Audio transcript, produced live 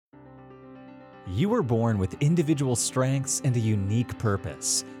You were born with individual strengths and a unique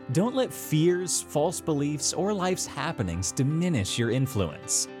purpose. Don't let fears, false beliefs, or life's happenings diminish your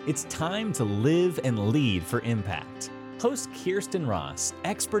influence. It's time to live and lead for impact. Host Kirsten Ross,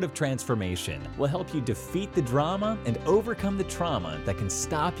 expert of transformation, will help you defeat the drama and overcome the trauma that can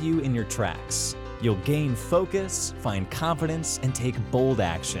stop you in your tracks. You'll gain focus, find confidence, and take bold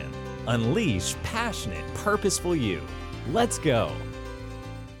action. Unleash passionate, purposeful you. Let's go.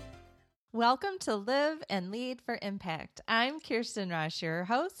 Welcome to Live and Lead for Impact. I'm Kirsten Ross, your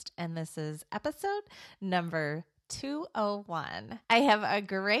host, and this is episode number 201. I have a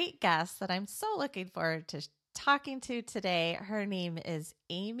great guest that I'm so looking forward to talking to today. Her name is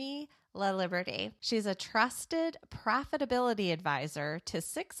Amy LaLiberty. She's a trusted profitability advisor to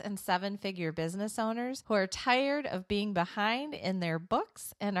 6- and 7-figure business owners who are tired of being behind in their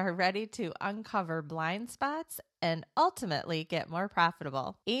books and are ready to uncover blind spots and ultimately get more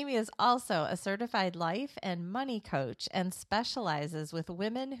profitable. Amy is also a certified life and money coach and specializes with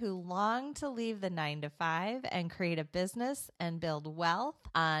women who long to leave the 9-to-5 and create a business and build wealth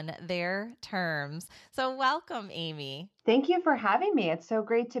on their terms. So welcome, Amy. Thank you for having me. It's so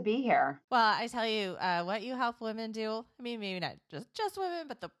great to be here. Well, I tell you, what you help women do, I mean, maybe not just women,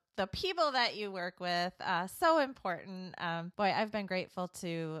 but the people that you work with, so important. Boy, I've been grateful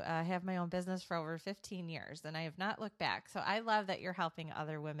to have my own business for over 15 years, and I have not looked back. So I love that you're helping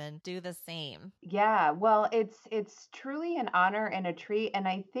other women do the same. Yeah, well, it's truly an honor and a treat. And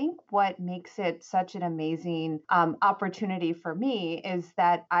I think what makes it such an amazing opportunity for me is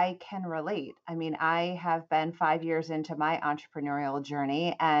that I can relate. I mean, I have been 5 years into my entrepreneurial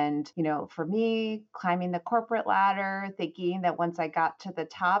journey. And, for me, climbing the corporate ladder, thinking that once I got to the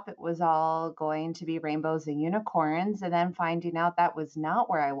top, it was all going to be rainbows and unicorns, and then finding out that was not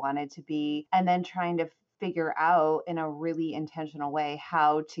where I wanted to be, and then trying to figure out in a really intentional way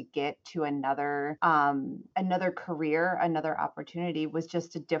how to get to another career, another opportunity was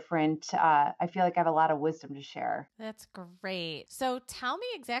just a different, I feel like I have a lot of wisdom to share. That's great. So tell me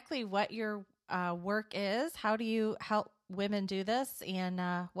exactly what your work is. How do you help women do this? And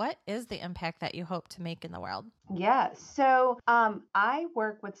what is the impact that you hope to make in the world? Yeah. So I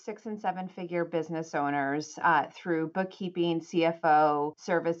work with 6- and 7-figure business owners through bookkeeping, CFO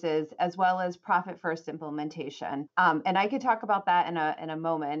services, as well as Profit First implementation. And I could talk about that in a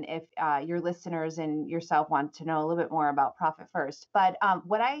moment if your listeners and yourself want to know a little bit more about Profit First. But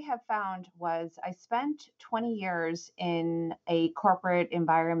what I have found was I spent 20 years in a corporate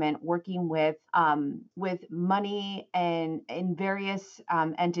environment working with money and in various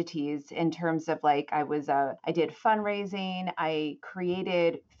entities in terms of I did fundraising. I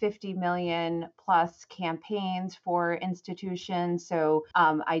created 50 million plus campaigns for institutions. So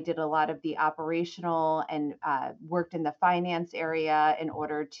I did a lot of the operational and worked in the finance area in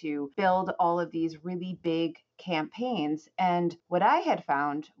order to build all of these really big campaigns. And what I had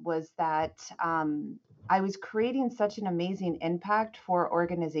found was that I was creating such an amazing impact for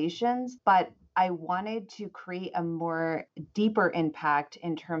organizations, but I wanted to create a more deeper impact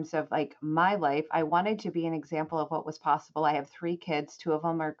in terms of my life. I wanted to be an example of what was possible. I have 3 kids, 2 of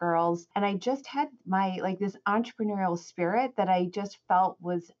them are girls. And I just had my this entrepreneurial spirit that I just felt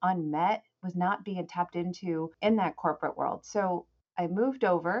was unmet, was not being tapped into in that corporate world. So I moved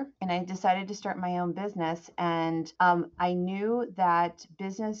over and I decided to start my own business. And I knew that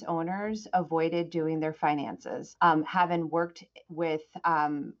business owners avoided doing their finances. Having worked with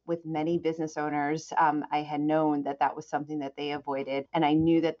many business owners, I had known that was something that they avoided. And I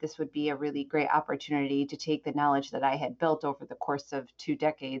knew that this would be a really great opportunity to take the knowledge that I had built over the course of 2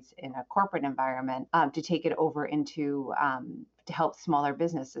 decades in a corporate environment, to take it over into to help smaller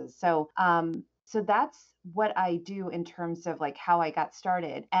businesses. So that's what I do in terms of how I got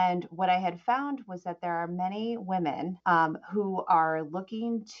started. And what I had found was that there are many women who are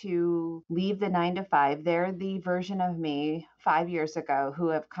looking to leave the 9-to-5. They're the version of me 5 years ago who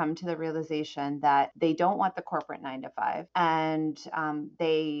have come to the realization that they don't want the corporate 9-to-5, and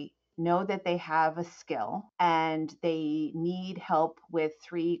they know that they have a skill and they need help with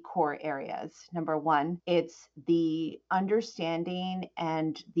 3 core areas. Number 1, it's the understanding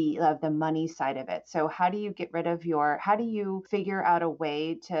and the money side of it. So how do you how do you figure out a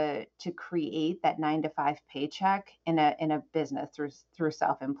way to create that 9-to-5 paycheck in a business through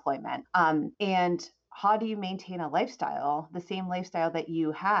self-employment? And how do you maintain a lifestyle, the same lifestyle that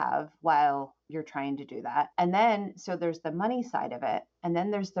you have while you're trying to do that? And then, so there's the money side of it, and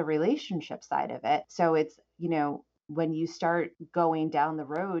then there's the relationship side of it. So it's, when you start going down the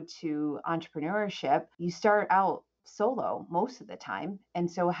road to entrepreneurship, you start out solo most of the time. And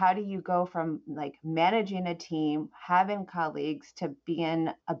so how do you go from like managing a team, having colleagues, to being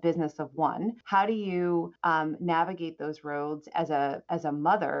a business of one? How do you navigate those roads as a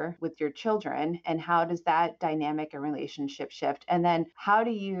mother with your children? And how does that dynamic and relationship shift? And then how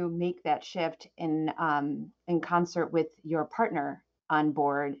do you make that shift in concert with your partner on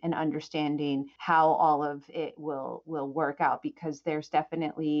board and understanding how all of it will work out? Because there's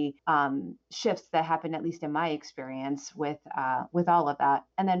definitely shifts that happen, at least in my experience, with all of that.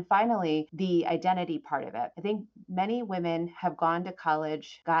 And then finally, the identity part of it. I think many women have gone to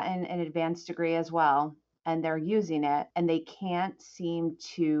college, gotten an advanced degree as well, and they're using it, and they can't seem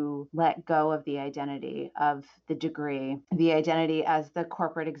to let go of the identity of the degree, the identity as the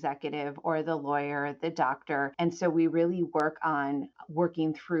corporate executive or the lawyer, the doctor. And so we really work on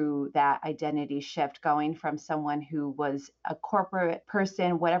working through that identity shift, going from someone who was a corporate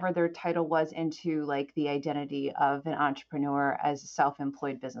person, whatever their title was, into like the identity of an entrepreneur as a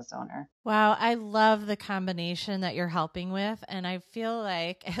self-employed business owner. Wow, I love the combination that you're helping with. And I feel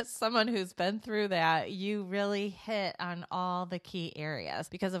like as someone who's been through that, you really hit on all the key areas,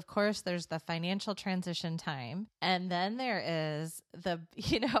 because of course there's the financial transition time. And then there is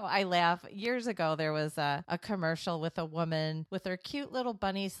I laugh, years ago, there was a commercial with a woman with her cute little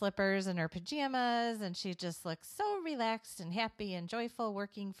bunny slippers and her pajamas. And she just looked so relaxed and happy and joyful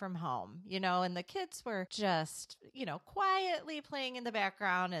working from home, and the kids were just, quietly playing in the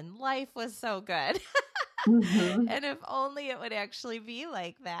background, and life was so good. Mm-hmm. And if only it would actually be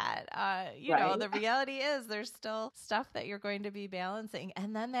like that. Right. The reality is there's still stuff that you're going to be balancing.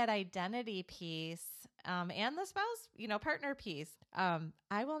 And then that identity piece, and the spouse, partner piece.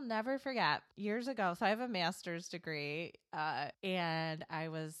 I will never forget years ago. So I have a master's degree, and I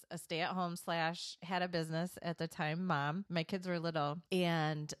was a stay-at-home / had a business at the time, mom. My kids were little,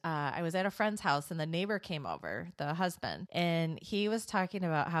 and I was at a friend's house, and the neighbor came over, the husband, and he was talking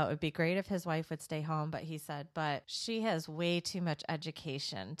about how it would be great if his wife would stay home, but he said, but she has way too much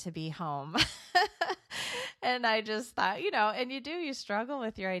education to be home. And I just thought, and you struggle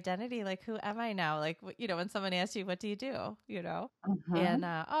with your identity. Like, who am I now? Like, when someone asks you, what do you do? Mm-hmm. And,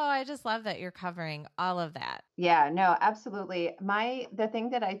 I just love that you're covering all of that. Yeah, no, absolutely. The thing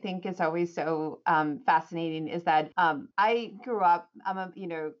that I think is always so fascinating is that I grew up, I'm a,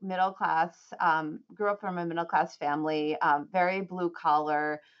 middle class, grew up from a middle class family, very blue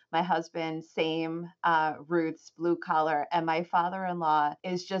collar. My husband, same roots, blue collar. And my father-in-law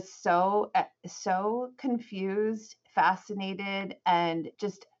is just so confused, fascinated, and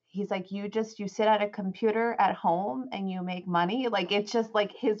just, he's like, you sit at a computer at home and you make money. Like, it's just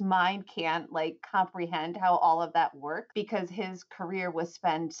like his mind can't like comprehend how all of that works, because his career was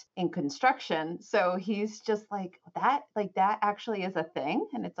spent in construction. So he's just like, that actually is a thing.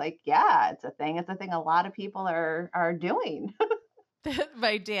 And it's like, yeah, it's a thing. It's a thing a lot of people are doing.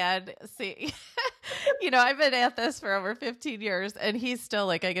 My dad, see, I've been at this for over 15 years, and he's still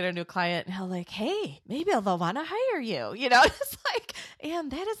like, I get a new client and he'll like, hey, maybe they'll want to hire you, it's like, and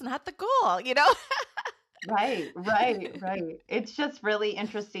that is not the goal, Right. It's just really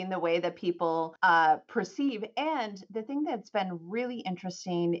interesting the way that people perceive. And the thing that's been really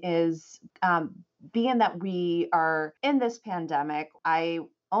interesting is being that we are in this pandemic. I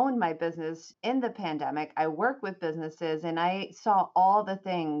own my business in the pandemic. I work with businesses, and I saw all the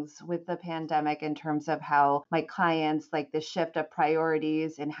things with the pandemic in terms of how my clients, like the shift of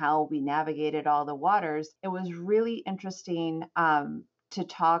priorities and how we navigated all the waters. It was really interesting to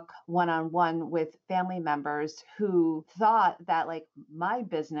talk one-on-one with family members who thought that like my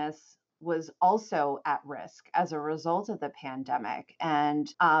business was also at risk as a result of the pandemic.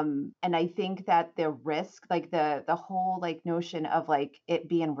 And I think that the risk, like the whole like notion of like it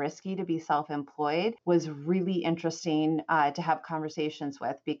being risky to be self-employed, was really interesting to have conversations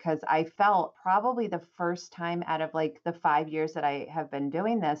with, because I felt probably the first time out of like the 5 years that I have been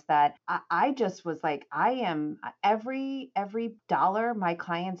doing this, that I just was like, I am every dollar my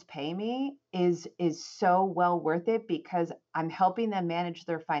clients pay me is so well worth it, because I'm helping them manage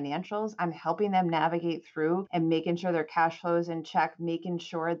their financials. I'm helping them navigate through and making sure their cash flow is in check, making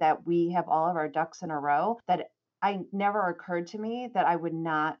sure that we have all of our ducks in a row. That I never occurred to me that I would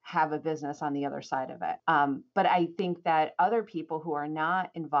not have a business on the other side of it. But I think that other people who are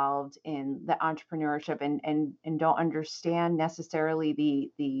not involved in the entrepreneurship and don't understand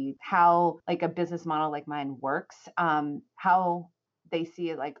necessarily the how like a business model like mine works, how they see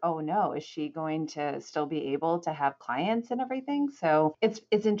it like, oh no, is she going to still be able to have clients and everything? So it's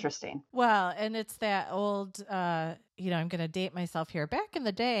interesting. Well, and it's that old, I'm going to date myself here, back in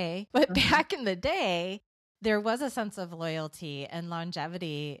the day, but back in the day, there was a sense of loyalty and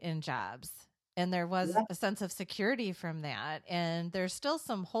longevity in jobs. And there was Yeah. a sense of security from that. And there's still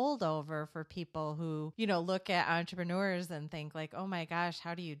some holdover for people who, look at entrepreneurs and think like, oh my gosh,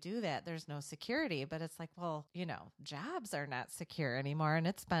 how do you do that? There's no security. But it's like, well, jobs are not secure anymore. And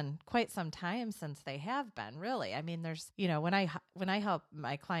it's been quite some time since they have been, really. I mean, there's, when I help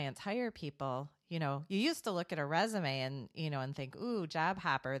my clients hire people, you used to look at a resume and, and think, ooh, job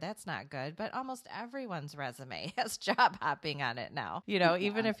hopper, that's not good. But almost everyone's resume has job hopping on it now.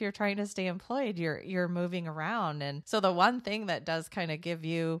 Even if you're trying to stay employed, you're moving around. And so the one thing that does kind of give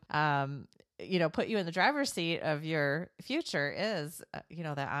you, put you in the driver's seat of your future is,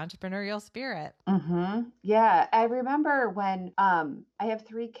 that entrepreneurial spirit. Mm-hmm. Yeah. I remember when I have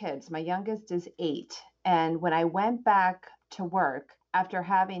 3 kids. My youngest is 8. And when I went back to work after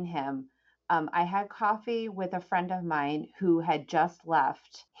having him, I had coffee with a friend of mine who had just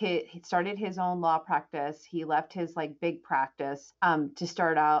left. He started his own law practice. He left his like big practice to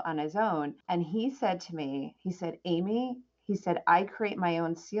start out on his own. And he said to me, he said, Amy, he said, I create my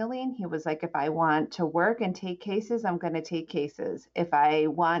own ceiling. He was like, if I want to work and take cases, I'm going to take cases. If I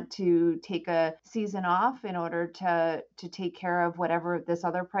want to take a season off in order to take care of whatever this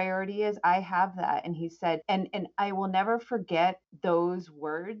other priority is, I have that. And he said, and I will never forget those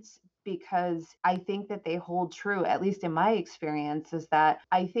words, because I think that they hold true, at least in my experience, is that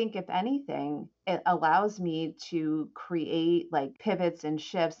I think if anything, it allows me to create like pivots and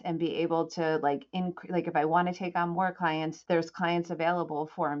shifts and be able to like if I want to take on more clients, there's clients available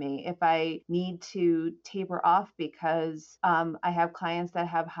for me. If I need to taper off because I have clients that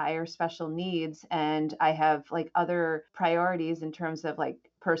have higher special needs and I have like other priorities in terms of like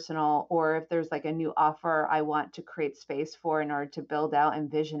personal, or if there's like a new offer I want to create space for in order to build out and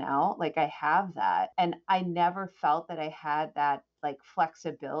vision out, like I have that. And I never felt that I had that like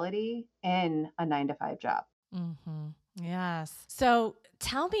flexibility in a 9-to-5 job. Mm-hmm. Yes. So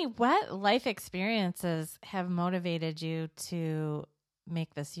tell me, what life experiences have motivated you to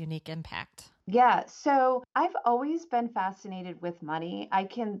make this unique impact? Yeah, so I've always been fascinated with money. I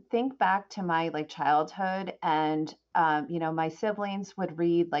can think back to my like childhood, and my siblings would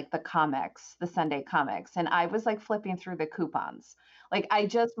read like the comics, the Sunday comics, and I was like flipping through the coupons. Like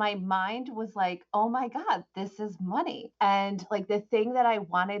my mind was like, oh my God, this is money. And like the thing that I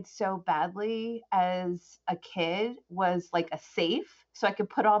wanted so badly as a kid was like a safe so I could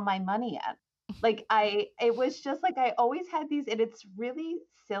put all my money in. It was just like I always had these, and it's really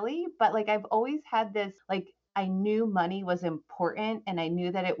silly, but like I've always had this, like I knew money was important and I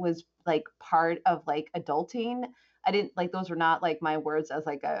knew that it was like part of like adulting. I didn't like, those were not like my words as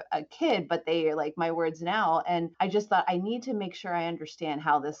like a kid, but they are like my words now. And I just thought I need to make sure I understand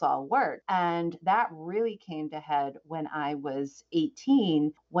how this all worked. And that really came to head when I was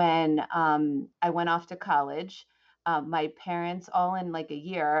 18, when I went off to college. My parents, all in like a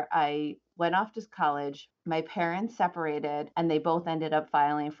year, I went off to college. My parents separated and they both ended up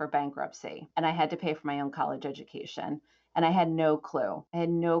filing for bankruptcy. And I had to pay for my own college education. And I had no clue. I had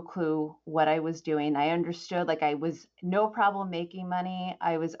no clue what I was doing. I understood like I was no problem making money.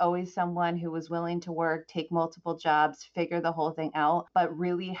 I was always someone who was willing to work, take multiple jobs, figure the whole thing out, but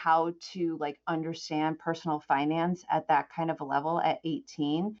really how to like understand personal finance at that kind of a level at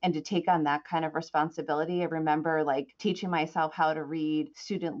 18 and to take on that kind of responsibility. I remember like teaching myself how to read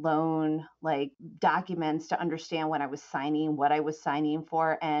student loan like documents to understand what I was signing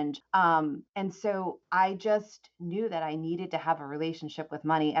for. And so I just knew that I needed to have a relationship with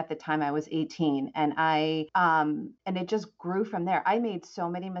money at the time I was 18. And and it just grew from there. I made so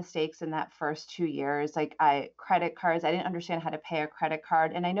many mistakes in that first 2 years. Like credit cards, I didn't understand how to pay a credit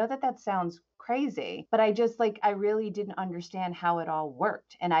card. And I know that sounds crazy, but I really didn't understand how it all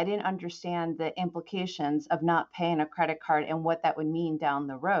worked. And I didn't understand the implications of not paying a credit card and what that would mean down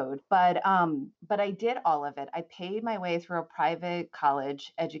the road. But I did all of it. I paid my way through a private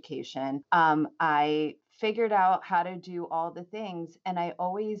college education. I figured out how to do all the things. And I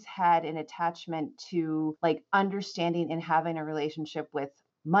always had an attachment to like understanding and having a relationship with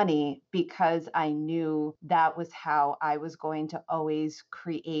money, because I knew that was how I was going to always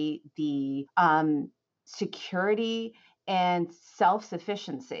create the security and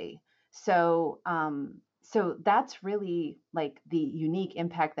self-sufficiency. So that's really like the unique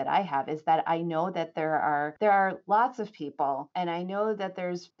impact that I have, is that I know that there are lots of people, and I know that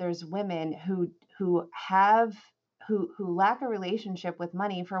there's women who have who lack a relationship with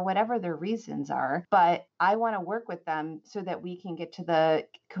money for whatever their reasons are, but I want to work with them so that we can get to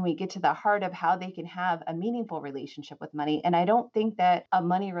the heart of how they can have a meaningful relationship with money. And I don't think that a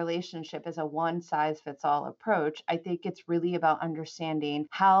money relationship is a one size fits all approach. I think it's really about understanding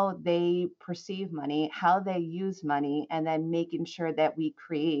how they perceive money, how they use money, and then making sure that we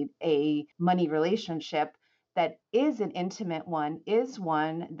create a money relationship that is an intimate one, is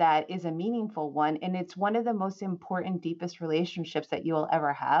one that is a meaningful one. And it's one of the most important, deepest relationships that you will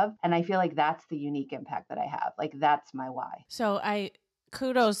ever have. And I feel like that's the unique impact that I have. Like, that's my why. So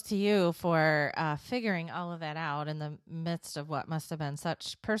kudos to you for figuring all of that out in the midst of what must have been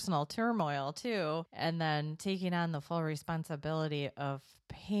such personal turmoil too, and then taking on the full responsibility of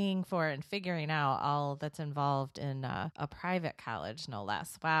paying for and figuring out all that's involved in a private college, no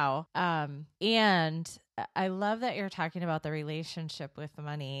less. Wow. And I love that you're talking about the relationship with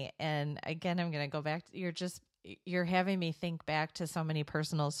money. And again, I'm going to go back to, you're having me think back to so many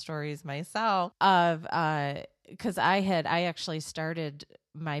personal stories myself of, because I actually started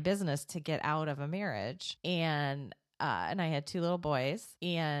my business to get out of a marriage, and I had 2 little boys,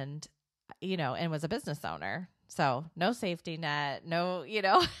 and and was a business owner. So no safety net, no,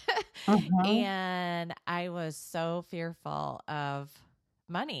 and I was so fearful of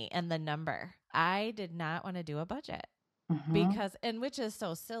money and the number. I did not want to do a budget. Because, and which is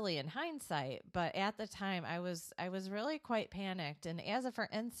so silly in hindsight, but at the time I was really quite panicked. And for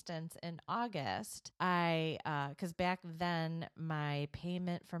instance, in August, cause back then my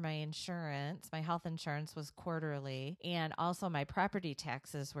payment for my insurance, my health insurance was quarterly, and also my property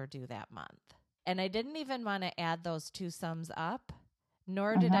taxes were due that month. And I didn't even want to add those 2 sums up,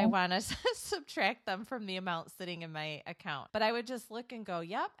 nor did I want to subtract them from the amount sitting in my account. But I would just look and go,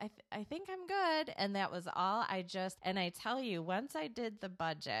 yep, I think I'm good. And that was all. And I tell you, once I did the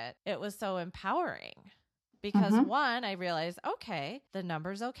budget, it was so empowering. Because one, I realized, okay, the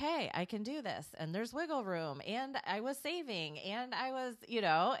number's okay. I can do this. And there's wiggle room. And I was saving. And I was,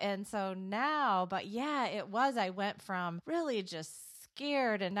 and so now, but yeah, I went from really just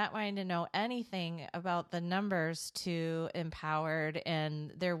scared and not wanting to know anything about the numbers to empowered,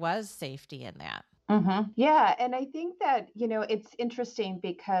 and there was safety in that. Yeah. And I think that, it's interesting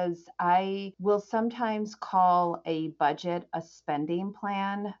because I will sometimes call a budget a spending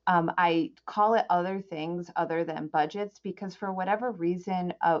plan. I call it other things other than budgets because for whatever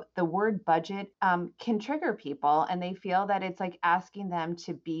reason, the word budget can trigger people, and they feel that it's like asking them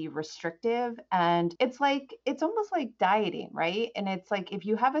to be restrictive. And it's almost like dieting, right? And it's like if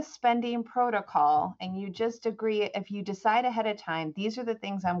you have a spending protocol and you just agree, if you decide ahead of time, these are the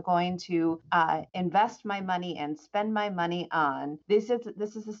things I'm going to invest my money and spend my money on. This is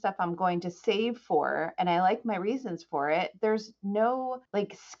the stuff I'm going to save for, and I like my reasons for it. There's no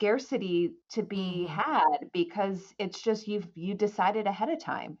like scarcity to be had because it's just you decided ahead of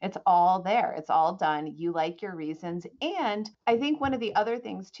time. It's all there. It's all done. You like your reasons. And I think one of the other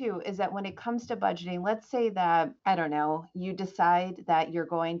things too is that when it comes to budgeting, let's say that, I don't know, you decide that you're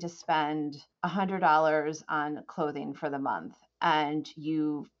going to spend $100 on clothing for the month, and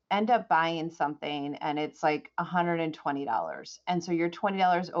you end up buying something and it's like $120. And so you're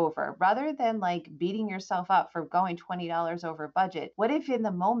 $20 over. Rather than like beating yourself up for going $20 over budget, what if in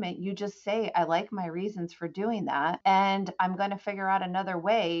the moment you just say, I like my reasons for doing that, and I'm going to figure out another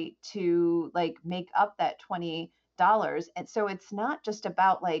way to like make up that $20. And so it's not just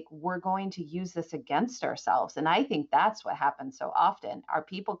about like, we're going to use this against ourselves. And I think that's what happens so often. Our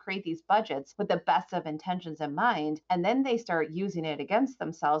people create these budgets with the best of intentions in mind, and then they start using it against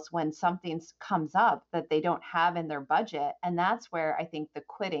themselves when something comes up that they don't have in their budget. And that's where I think the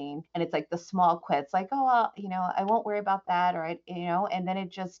quitting, and it's like the small quits, like, oh, well, I won't worry about that. Or, and then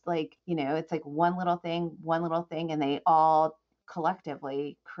it just like, it's like one little thing, and they all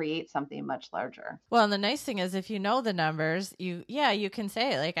collectively create something much larger. Well, and the nice thing is if you know the numbers, you can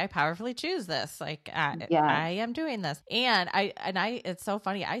say like, I powerfully choose this. Like I am doing this. And it's so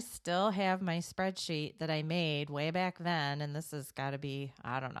funny. I still have my spreadsheet that I made way back then. And this has got to be,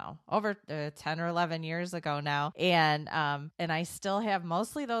 I don't know, over 10 or 11 years ago now. And I still have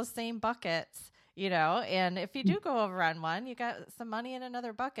mostly those same buckets. And if you do go over on one, you got some money in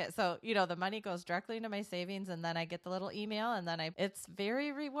another bucket. So, the money goes directly into my savings, and then I get the little email, and then it's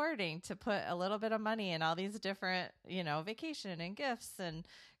very rewarding to put a little bit of money in all these different, vacation and gifts and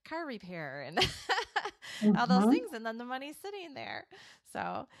car repair and all those things. And then the money's sitting there.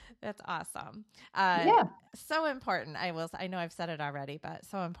 So that's awesome. So important. I know I've said it already, but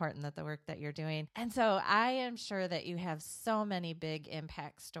so important that the work that you're doing. And so I am sure that you have so many big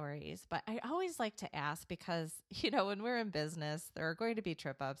impact stories, but I always like to ask because, when we're in business, there are going to be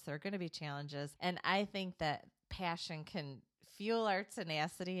trip ups, there are going to be challenges. And I think that passion can fuel our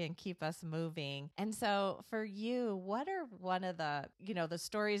tenacity and keep us moving. And so for you, what are one of the, the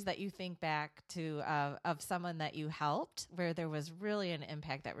stories that you think back to of someone that you helped where there was really an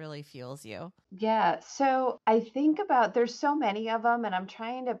impact that really fuels you? Yeah. So I think about there's so many of them, and I'm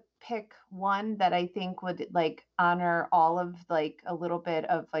trying to pick one that I think would like honor all of like a little bit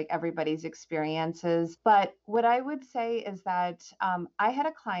of like everybody's experiences. But what I would say is that I had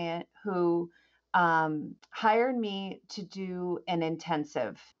a client who hired me to do an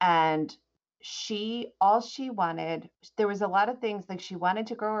intensive, and all she wanted, there was a lot of things like she wanted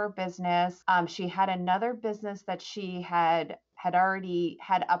to grow her business. She had another business that she had already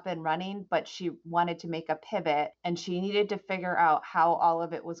had up and running, but she wanted to make a pivot and she needed to figure out how all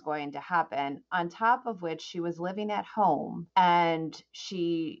of it was going to happen. On top of which, she was living at home and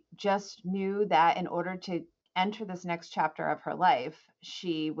she just knew that in order to enter this next chapter of her life,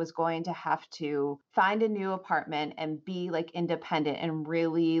 she was going to have to find a new apartment and be like independent and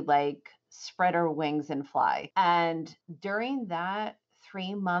really like spread her wings and fly. And during that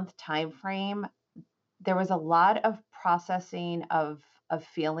 3-month time frame, there was a lot of processing of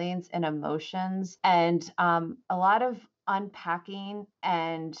feelings and emotions, and a lot of unpacking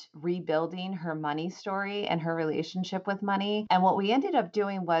and rebuilding her money story and her relationship with money. And what we ended up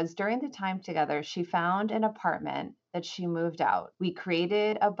doing was during the time together, she found an apartment that she moved out. We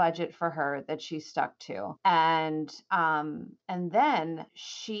created a budget for her that she stuck to. And then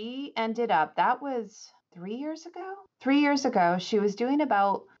she ended up, that was 3 years ago. 3 years ago, she was doing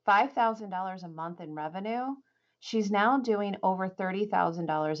about $5,000 a month in revenue. She's now doing over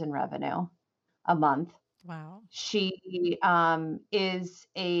 $30,000 in revenue a month. Wow. She is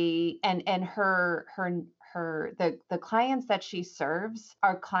and the clients that she serves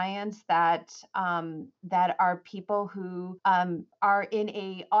are clients that that are people who are in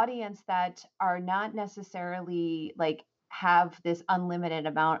a audience that are not necessarily like have this unlimited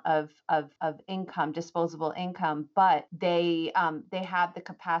amount of income, disposable income, but they have the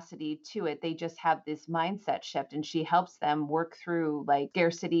capacity to it. They just have this mindset shift, and she helps them work through like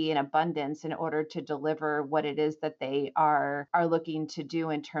scarcity and abundance in order to deliver what it is that they are looking to do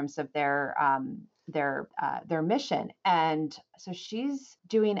in terms of their mission. And so she's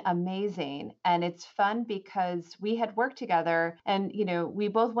doing amazing, and it's fun because we had worked together and we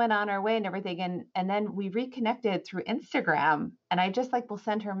both went on our way and everything, and then we reconnected through Instagram, and I just like will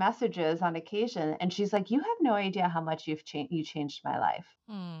send her messages on occasion, and she's like, you have no idea how much you changed my life.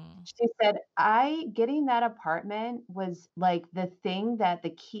 She said, getting that apartment was like the thing that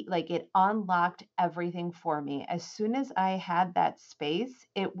the key, like it unlocked everything for me. As soon as I had that space,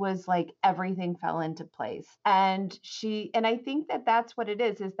 it was like everything fell into place. And I think that that's what it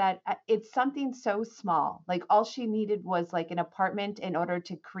is that it's something so small. Like all she needed was like an apartment in order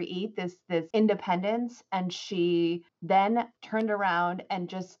to create this independence. And she then turned around and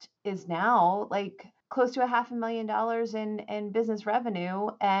just is now like close to $500,000 in business revenue,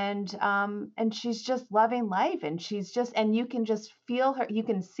 and she's just loving life, and and you can just feel her, you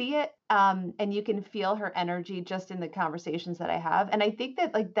can see it, and you can feel her energy just in the conversations that I have. And I think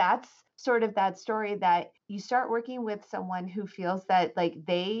that like that's sort of that story that you start working with someone who feels that like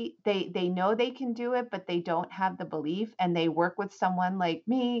they know they can do it, but they don't have the belief, and they work with someone like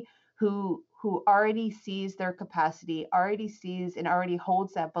me who already sees their capacity, already sees and already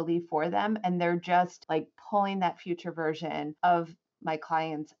holds that belief for them. And they're just like pulling that future version of my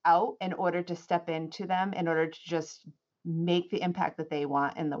clients out in order to step into them, in order to just make the impact that they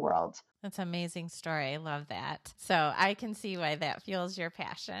want in the world. That's an amazing story. I love that. So I can see why that fuels your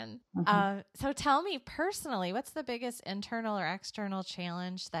passion. So tell me personally, what's the biggest internal or external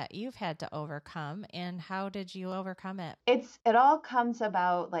challenge that you've had to overcome, and how did you overcome it? It all comes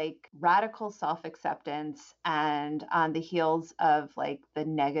about like radical self-acceptance and on the heels of like the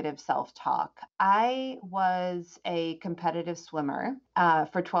negative self-talk. I was a competitive swimmer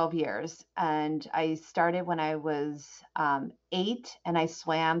for 12 years, and I started when I was 8, and I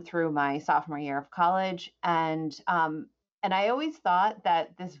swam through my sophomore year of college. And I always thought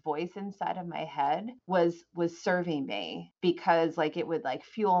that this voice inside of my head was serving me because like it would like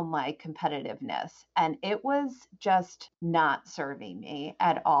fuel my competitiveness, and it was just not serving me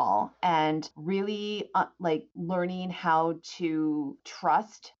at all. And really like learning how to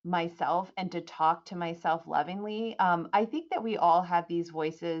trust myself and to talk to myself lovingly. I think that we all have these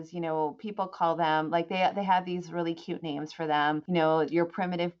voices, people call them like they have these really cute names for them, your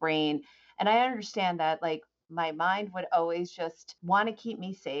primitive brain. And I understand that like my mind would always just want to keep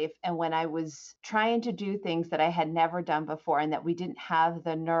me safe. And when I was trying to do things that I had never done before and that we didn't have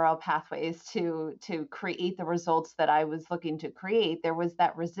the neural pathways to create the results that I was looking to create, there was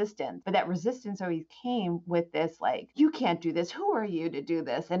that resistance. But that resistance always came with this, like, you can't do this. Who are you to do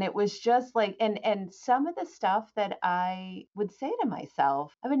this? And it was just like, and some of the stuff that I would say to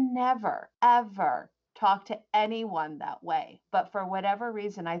myself, I would never, ever talk to anyone that way. But for whatever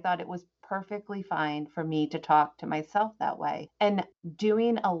reason, I thought it was perfectly fine for me to talk to myself that way. And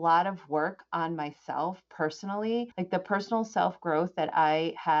doing a lot of work on myself personally, like the personal self growth that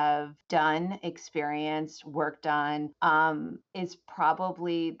I have done, experienced, worked on, is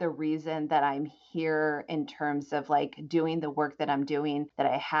probably the reason that I'm here in terms of like doing the work that I'm doing, that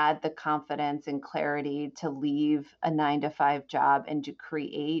I had the confidence and clarity to leave a 9 to 5 job and to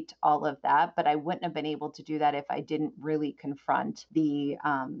create all of that. But I wouldn't have been able to do that if I didn't really confront the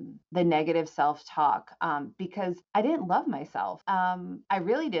negative self-talk, because I didn't love myself. I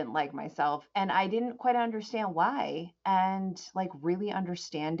really didn't like myself, and I didn't quite understand why. And like really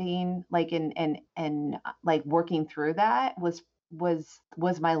understanding, like and like working through that was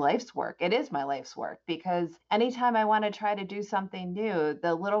my life's work. It is my life's work, because anytime I want to try to do something new,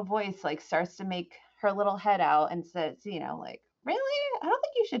 the little voice like starts to make her little head out and says, like, really? I don't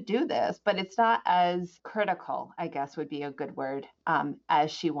think you should do this. But it's not as critical, I guess would be a good word,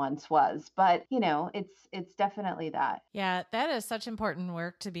 as she once was. But, it's definitely that. Yeah, that is such important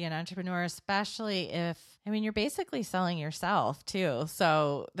work to be an entrepreneur, especially if, you're basically selling yourself too.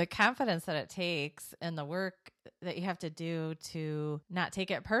 So the confidence that it takes and the work that you have to do to not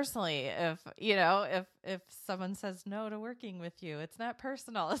take it personally. If someone says no to working with you, it's not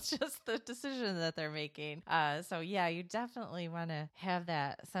personal. It's just the decision that they're making. So yeah, you definitely want to have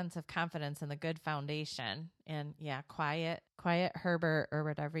that sense of confidence and the good foundation. And yeah, quiet Herbert, or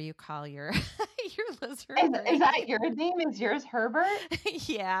whatever you call your lizard. Is that your name? Is yours Herbert?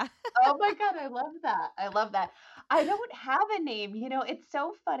 Yeah. Oh my God, I love that. I love that. I don't have a name. It's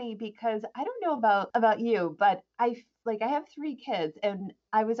so funny because I don't know about you, but I have 3 kids, and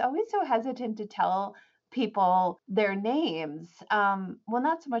I was always so hesitant to tell people their names. Well,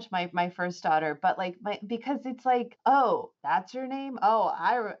 not so much my first daughter, but like because it's like, oh, that's your name. Oh,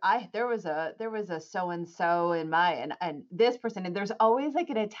 I there was a so and so in my and this person, and there's always like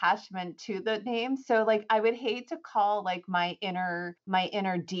an attachment to the name. So like I would hate to call like my inner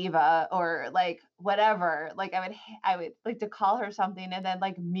diva or like whatever. Like I would like to call her something and then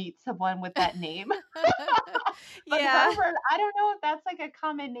like meet someone with that name. But Yeah. Herbert, I don't know if that's like a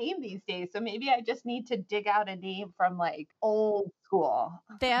common name these days. So maybe I just need to dig out a name from like old school.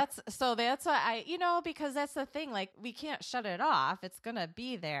 That's why because that's the thing, like we can't shut it off. It's going to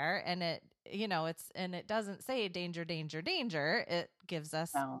be there, and it doesn't say danger, danger, danger. It gives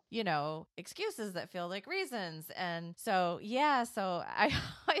us, excuses that feel like reasons. And so, so I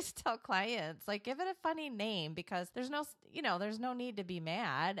always tell clients, like, give it a funny name, because there's no need to be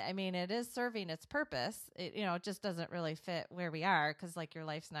mad. It is serving its purpose. It just doesn't really fit where we are, because like your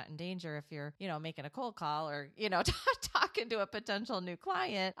life's not in danger if you're, making a cold call or, talking to a potential new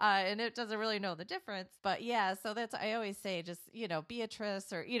client, and it doesn't really know the difference. But yeah, so I always say, just,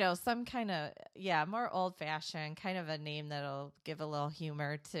 Beatrice, or, some kind of, more old fashioned kind of a name that'll give a little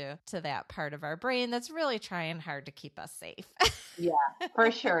humor to that part of our brain that's really trying hard to keep us safe. Yeah,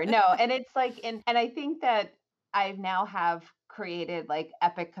 for sure. No, and it's like, and I think that I now have created like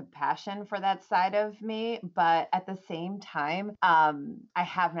epic compassion for that side of me, but at the same time, I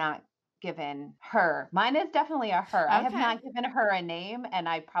have not given her. Mine is definitely a her. Okay. I have not given her a name, and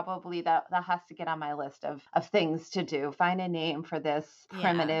I probably that has to get on my list of things to do. Find a name for this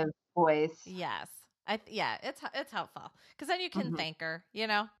primitive voice. Yes. It's helpful, because then you can thank her,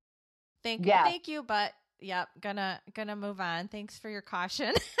 thank you, but gonna move on. Thanks for your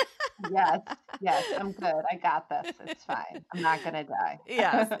caution. Yes, I'm good. I got this. It's fine. I'm not gonna die.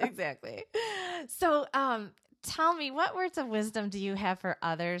 Yes, exactly. So, tell me, what words of wisdom do you have for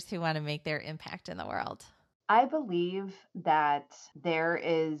others who want to make their impact in the world? I believe that there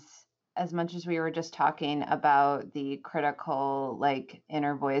is, as much as we were just talking about the critical, like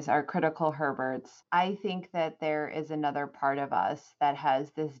inner voice, our critical Herberts, I think that there is another part of us that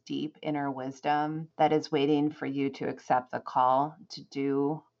has this deep inner wisdom that is waiting for you to accept the call to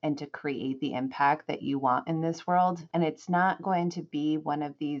do and to create the impact that you want in this world. And it's not going to be one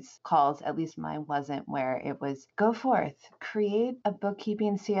of these calls, at least mine wasn't, where it was go forth, create a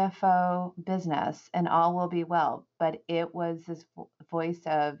bookkeeping CFO business and all will be well. But it was this voice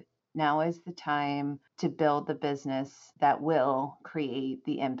of, Now is the time to build the business that will create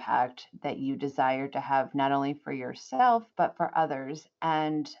the impact that you desire to have, not only for yourself, but for others.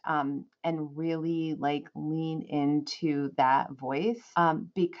 And really like lean into that voice,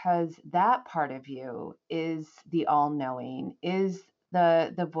 because that part of you is the all knowing, is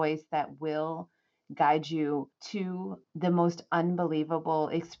the voice that will guide you to the most unbelievable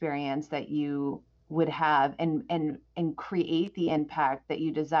experience that you would have, and create the impact that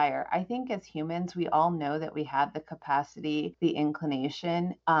you desire. I think as humans, we all know that we have the capacity, the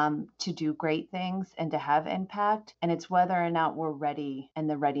inclination, to do great things and to have impact. And it's whether or not we're ready, and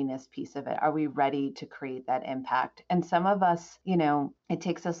the readiness piece of it. Are we ready to create that impact? And some of us, it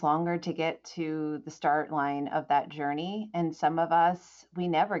takes us longer to get to the start line of that journey. And some of us, we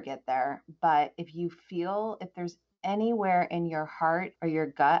never get there. But if there's anywhere in your heart or your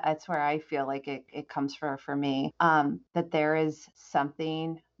gut, that's where I feel like it comes for me, that there is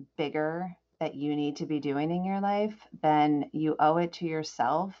something bigger that you need to be doing in your life, then you owe it to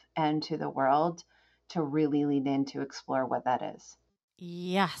yourself and to the world to really lean in to explore what that is.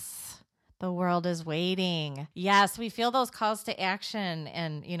 Yes. The world is waiting. Yes, we feel those calls to action,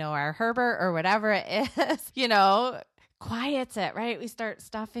 and, our Herbert or whatever it is, quiets it, right? We start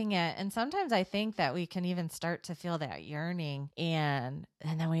stuffing it. And sometimes I think that we can even start to feel that yearning, and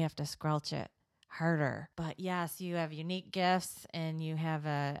then we have to squelch it harder. But yes, you have unique gifts and you have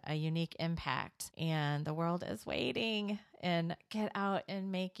a unique impact, and the world is waiting. And get out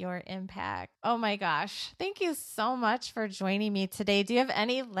and make your impact. Oh my gosh. Thank you so much for joining me today. Do you have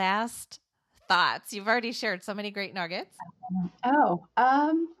any last thoughts? You've already shared so many great nuggets.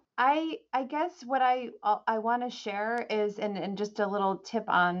 I guess what I want to share is, and just a little tip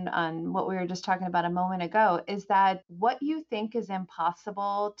on what we were just talking about a moment ago, is that what you think is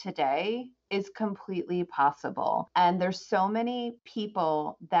impossible today is completely possible. And there's so many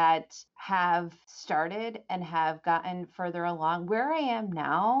people that have started and have gotten further along. Where I am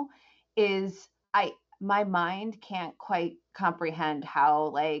now is my mind can't quite comprehend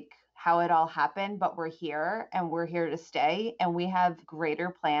how it all happened, but we're here and we're here to stay, and we have greater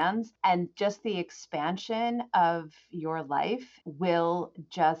plans, and just the expansion of your life will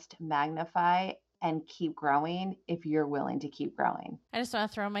just magnify and keep growing if you're willing to keep growing. I just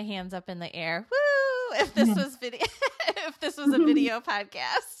want to throw my hands up in the air. Woo! If this was video, if this was a video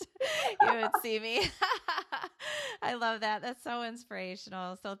podcast, you would see me. I love that. That's so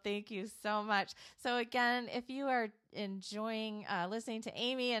inspirational. So thank you so much. So again, if you are enjoying listening to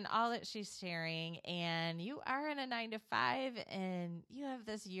Amy and all that she's sharing, and you are in a 9-to-5 and you have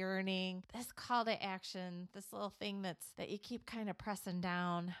this yearning, this call to action, this little thing that you keep kind of pressing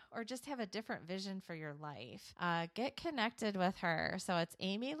down, or just have a different vision for your life, get connected with her. So it's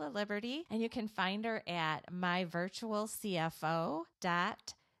Amy LaLiberty, and you can find her at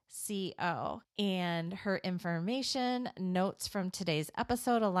myvirtualcfo.co, and her information, notes from today's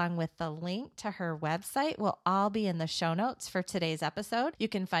episode, along with the link to her website, will all be in the show notes for today's episode. You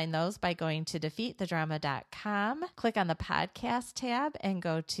can find those by going to defeatthedrama.com, click on the podcast tab, and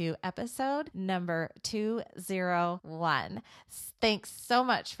go to episode number 201. Thanks so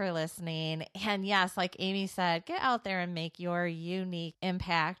much for listening. And yes, like Amy said, get out there and make your unique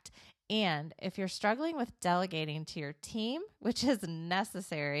impact. And if you're struggling with delegating to your team, which is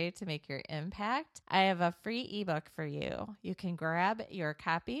necessary to make your impact, I have a free ebook for you. You can grab your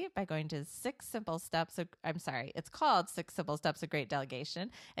copy by going to it's called 6 Simple Steps of Great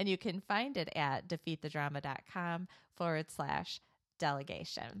Delegation. And you can find it at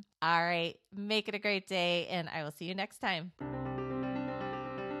defeatthedrama.com/delegation. All right, make it a great day, and I will see you next time.